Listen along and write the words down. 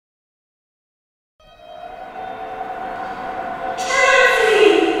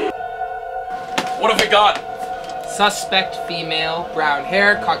What have we got? Suspect female, brown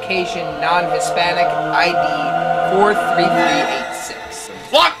hair, Caucasian, non-Hispanic, ID 43386.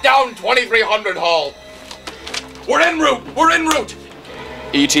 Lockdown 2300 Hall. We're en route. We're en route.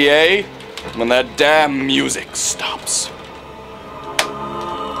 ETA, when that damn music stops.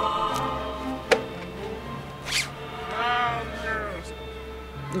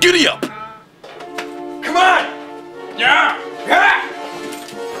 Giddy up! Come on! Yeah! Yeah!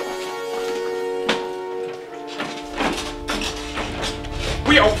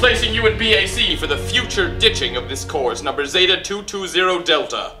 We are placing you in BAC for the future ditching of this course, number Zeta 220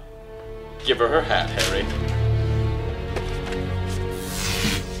 Delta. Give her her hat, Harry.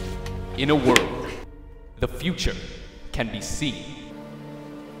 In a world, the future can be seen.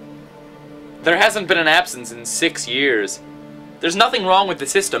 There hasn't been an absence in 6 years. There's nothing wrong with the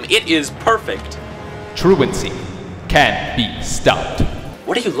system. It is perfect. Truancy can be stopped.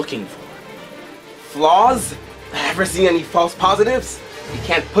 What are you looking for? Flaws? Ever seen any false positives? You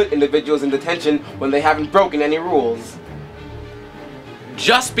can't put individuals in detention when they haven't broken any rules.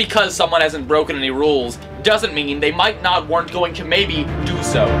 Just because someone hasn't broken any rules doesn't mean they might not weren't going to maybe do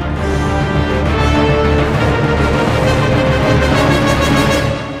so.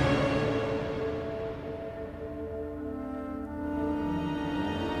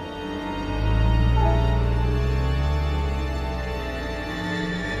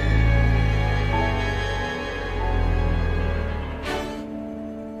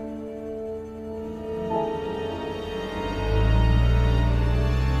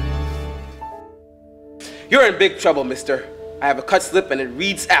 You're in big trouble, mister. I have a cut slip and it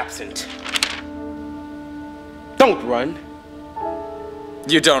reads absent. Don't run.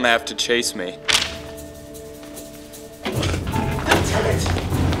 You don't have to chase me. Lieutenant!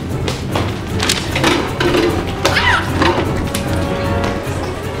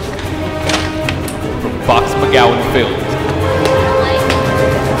 From Fox McGowan Films.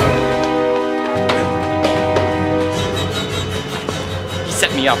 He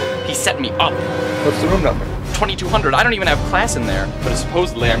set me up. He set me up. What's the room number? 2200. I don't even have class in there. But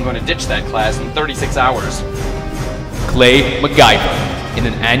supposedly I'm going to ditch that class in 36 hours. Clay MacGyver in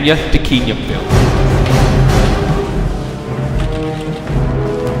an Anya Tequila film.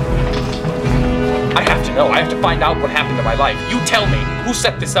 I have to know. I have to find out what happened to my life. You tell me. Who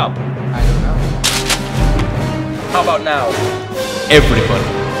set this up? I don't know. How about now? Everybody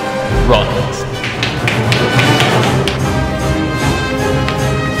runs.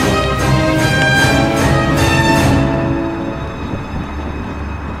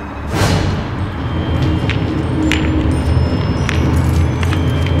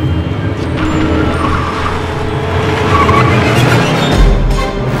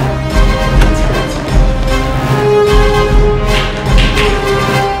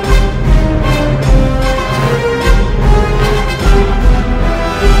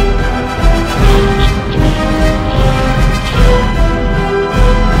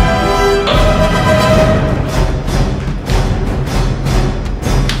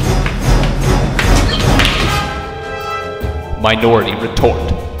 Minority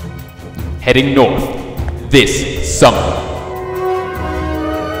Retort. Heading north this summer.